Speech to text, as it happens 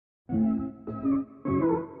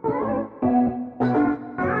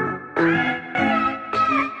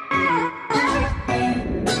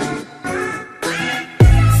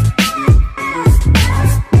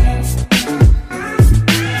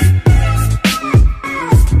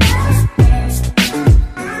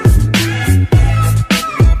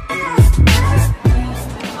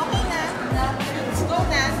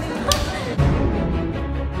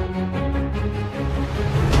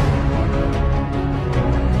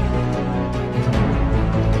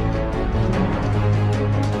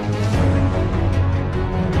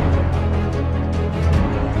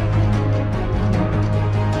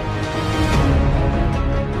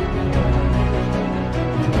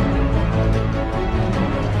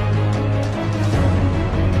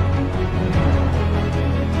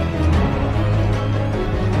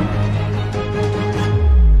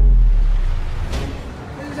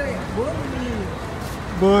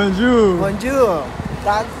Bonjour. Bonjour.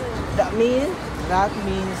 That means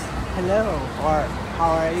hello or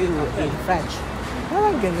how are you in French.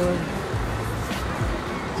 Parang ganun.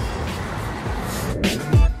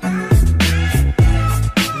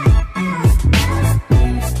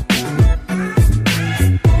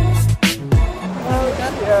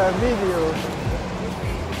 Video.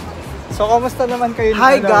 So, kamusta naman kayo ni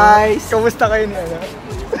Hi guys! Kamusta kayo ni ano?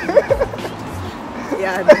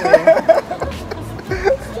 Yan.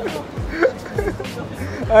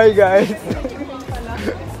 Hi guys!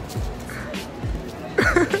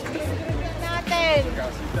 Natin!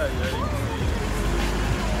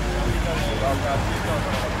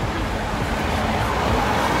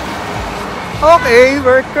 Okay,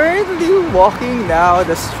 we're currently walking now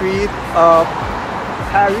the street of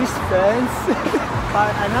Paris, France.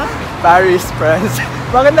 Ano? Paris, France.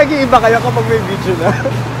 Bakit nag-iiba kayo kapag may video na?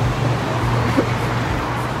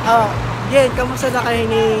 Jen, kamusta na kayo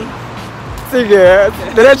ni... Sige,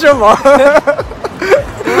 diretso mo.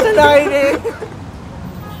 Kamusta na kayo ni...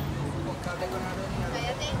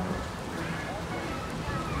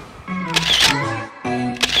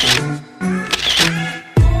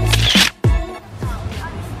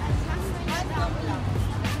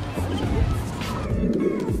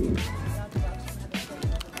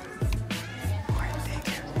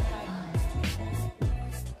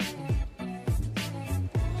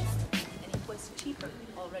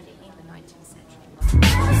 already in the 19th century.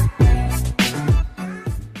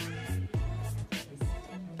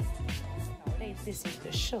 This is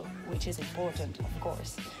the show, which is important, of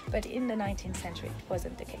course, but in the 19th century it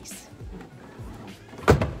wasn't the case.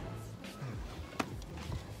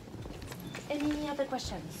 Any other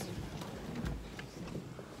questions?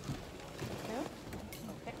 No?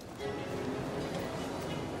 Okay.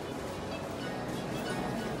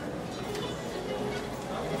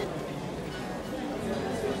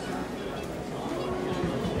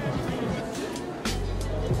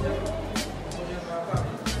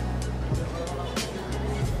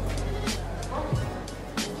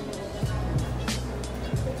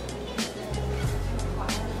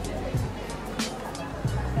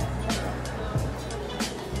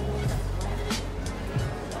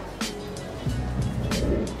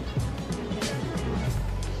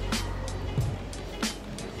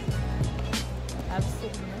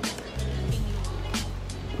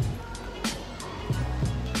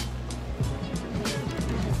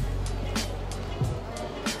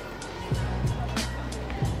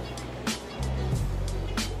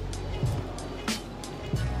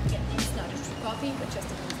 But just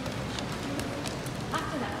a consideration.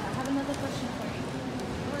 After that, I have another question for you.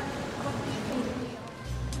 What do you think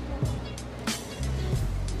of the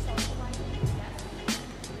social life? Yes.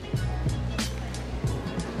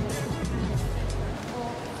 4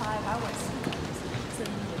 or 5 hours. So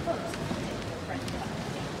you both take your friend.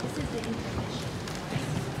 This is the intermission.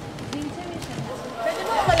 The intermission has... Pwede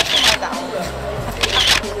mo umalis ng mga tao?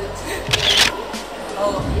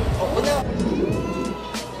 Oo na.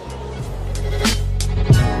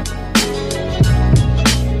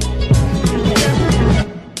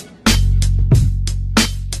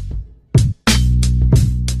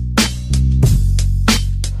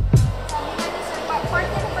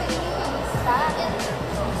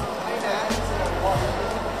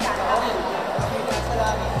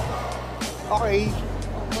 Okay,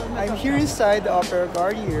 I'm here inside the Palais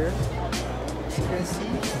Garnier. As you can see.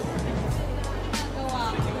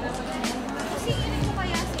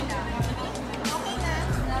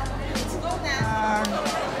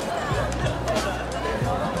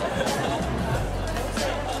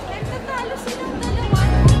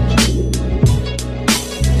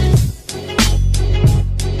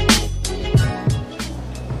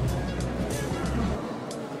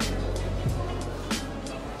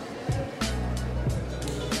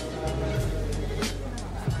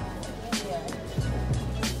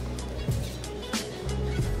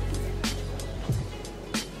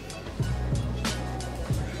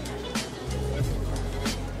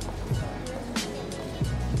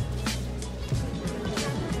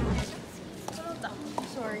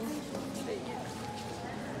 Sorry.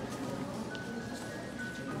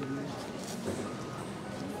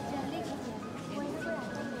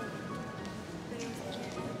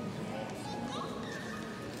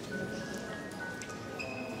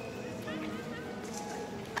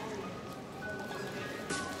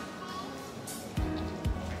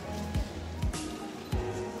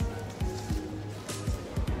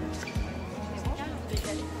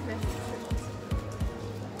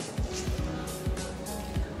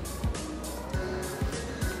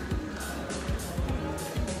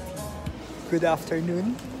 Good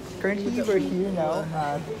afternoon. Currently, we're here now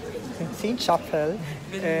at Sainte Chapelle,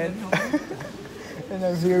 and and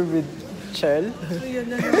I'm here with Chel.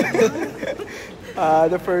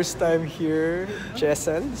 The first time here,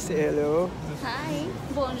 Jessel, say hello. Hi.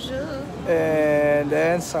 Bonjour. And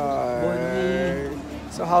then so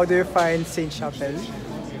how do you find Sainte Chapelle?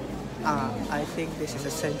 I think this is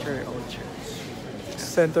a century-old church.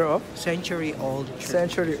 Center of Century-old church.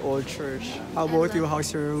 century-old church. How about you?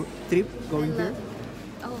 How's your trip going here?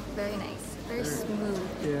 Oh, very nice. Very smooth.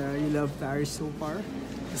 Yeah, you love Paris so far.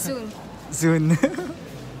 Soon. Soon.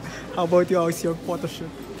 How about you? How's your photo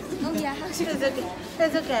shoot? Oh yeah.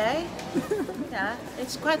 That's okay. Yeah,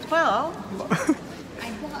 it's quite well.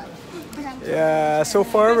 I bought. Yeah, so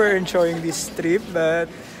far we're enjoying this trip, but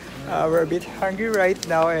we're a bit hungry right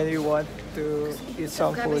now and we want to eat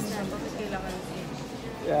some food.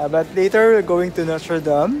 Yeah, but later we're going to Notre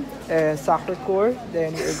Dame and Sacre Coeur.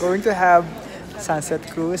 Then we're going to have sunset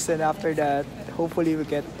cruise, and after that, hopefully we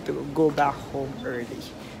get to go back home early.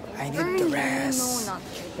 I need to rest. No, not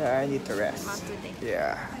today. Yeah, I need to rest. Not today.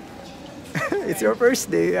 Yeah. It's your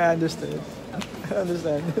first day, I understand. I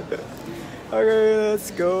understand. Okay,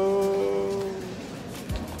 let's go.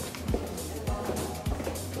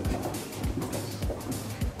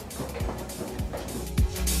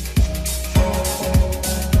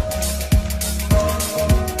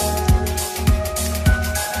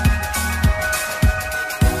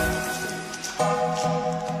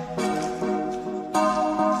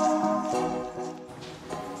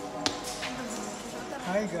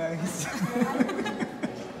 Hi guys.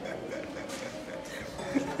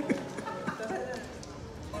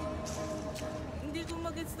 Hindi ko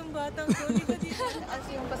magets ng batang to. Hindi ko dito. As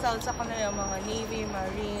yung pasalsa ko na yung mga Navy,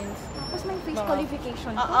 Marines. Tapos may face Mga-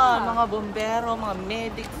 qualification pa. Mga bombero, mga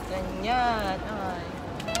medics, ganyan. Ay.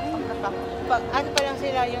 Ano pa lang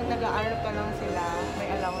sila, yung nag-aaral pa lang sila,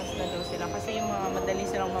 may allowance na daw sila. Kasi yung mga madali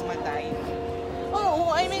silang mamatay.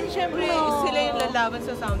 Oo, I mean, syempre, sila yung lalaban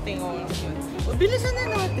sa something or yun. O, bilisan na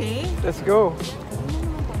natin. Let's go.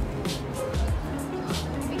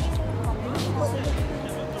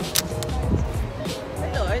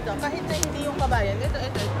 Ito, kahit na hindi yung kabayan. Ito.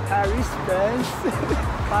 Paris, friends.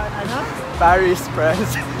 Ano? Paris,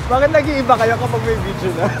 friends. Bakit nag-iiba kayo kapag may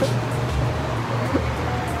video na?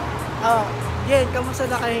 Jen, kamusta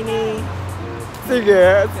na kayo ni...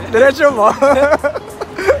 Sige, diretso mo.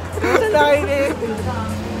 Kamusta na kayo ni...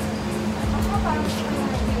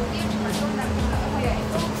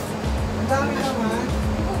 Ang dami naman.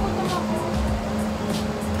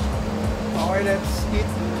 Okay, let's eat.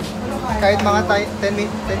 Ano kaya? Kahit mga 10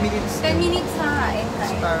 minutes. 10 minutes na nga eh.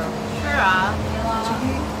 Sure ah.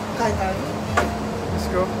 Sige, kahit ano. Let's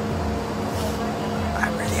go.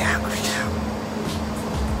 I'm really hungry now.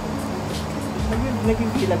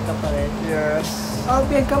 Naging-vlog ka pa rin. Yes. Oh,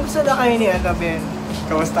 Ben, kamusta na kayo ni Ben?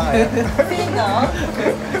 Kamusta kayo? Sino?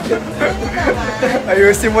 Sino naman?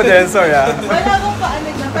 Ayusin mo din, sorry ah. Wala akong paano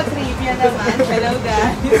na pa-trivia naman. Hello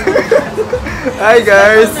guys. Hi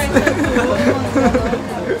guys.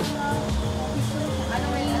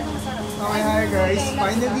 Okay, hi guys.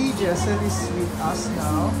 Finally, Jessel is with us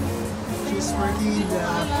now. She's working in the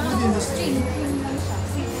food industry.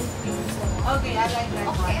 Okay, I like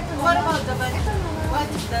that one. What about the what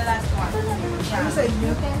is the last one? Ano sa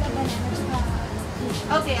inyo?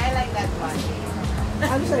 Okay, I like that one.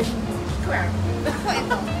 Ano sa inyo? Square. Ako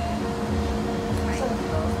ito.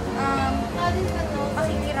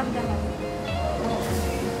 Pakikiramdaman.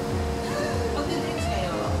 Magdi-drinks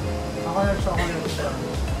kayo? Ako na chocolate.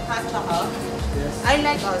 Hot chocolate? Yes. I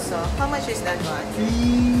like also. How much is that one?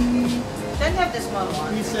 370. Then have the small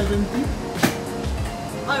one.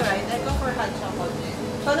 Alright, I go for hot chocolate.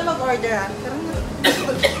 So, na mag-order ha?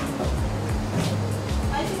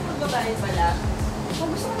 I think magbabayad pala.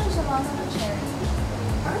 Kung gusto ko lang sa mga ng cherry.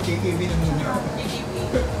 KKB na muna.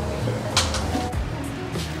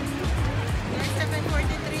 There's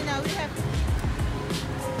 7:43 now. We have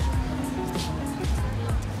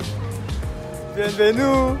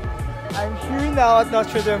Bienvenue! I'm here now at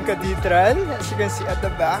Notre Dame Cathedral, as you can see at the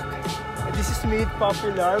back. This is made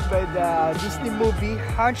popular by the Disney movie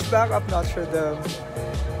Hunchback of Notre Dame.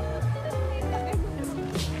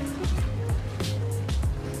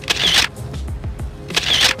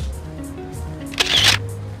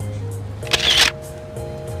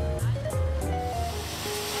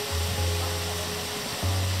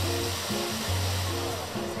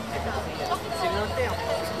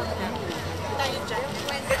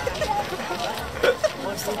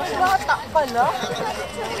 bata pala.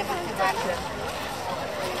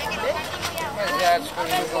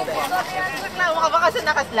 Reklamo ka ba kasi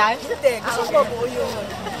naka-slash? Hindi, gusto ko mabuo yun.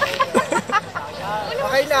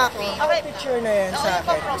 Okay na ako. Okay, picture na yan sa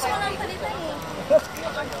akin.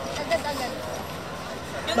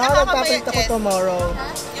 Yung Baka magpapalit ako Jess. tomorrow.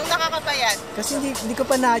 Yung nakakabayad. Kasi hindi ko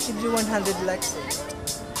pa na-achieve yung 100 likes.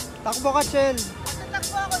 Takbo ka, Chel.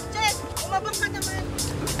 Tatakbo ako, Jess! Umabang ka naman.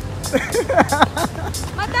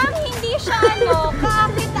 Madam, hindi siya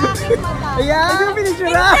kaakit-akit, madam. Ayan! Ikaw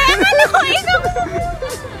pinicturean!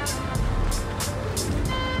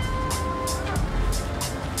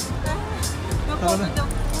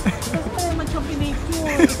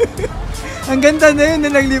 Ang ganda na yun na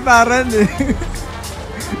nagliparan eh.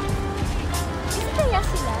 Isa kaya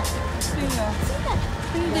sila? Sila?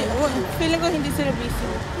 Hindi. Feeling ko hindi sila busy.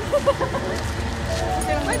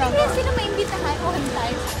 Pwede nga sila maimbitahan one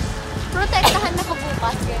time. Protektahan na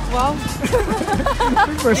pagbukas. Wow.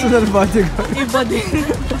 Personal bodyguard. Iba din.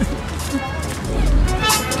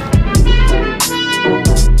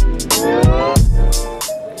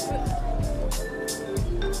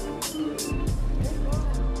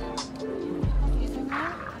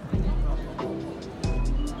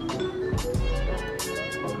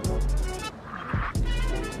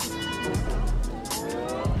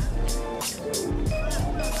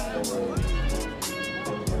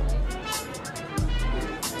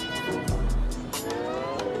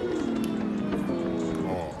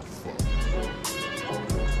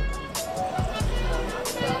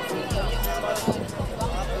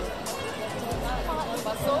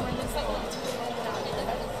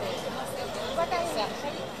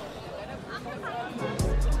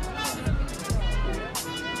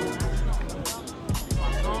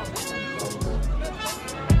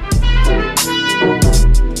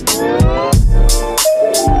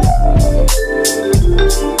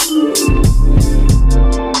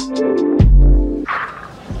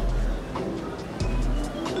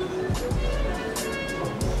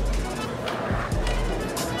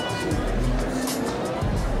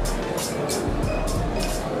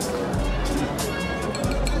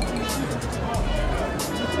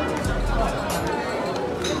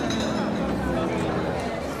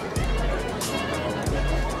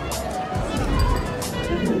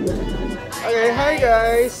 Okay, hi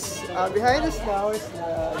guys! Behind us now is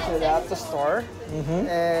the gelato store.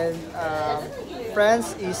 And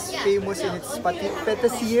France is famous in its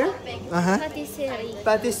patisserie.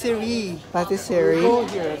 Patisserie. Patisserie. Go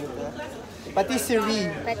here.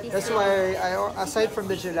 Patisserie. Patisserie. That's why aside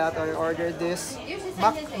from the gelato, I ordered this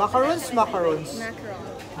macarons. Macron.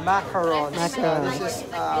 Macarons. Macarons. This is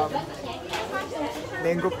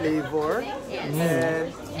mango flavor.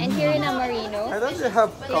 And here in Amarino, I don't really have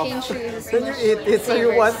cup. can choose When you much eat it, so you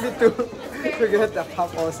flavors. want me to get the cup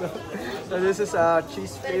also. So this is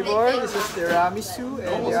cheese flavor. This is tiramisu,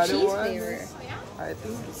 and the other cheese one, flavor. I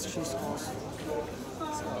think it's cheese also.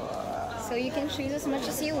 So you can choose as much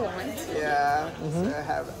as you want. Yeah. So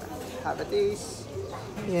have a taste.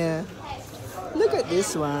 Yeah. Look at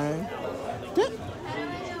this one.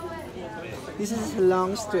 This is a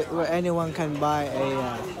long street where anyone can buy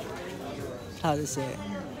a, how to say,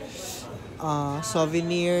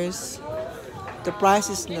 souvenirs. The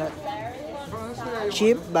price is not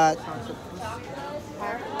cheap, but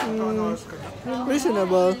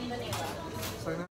reasonable.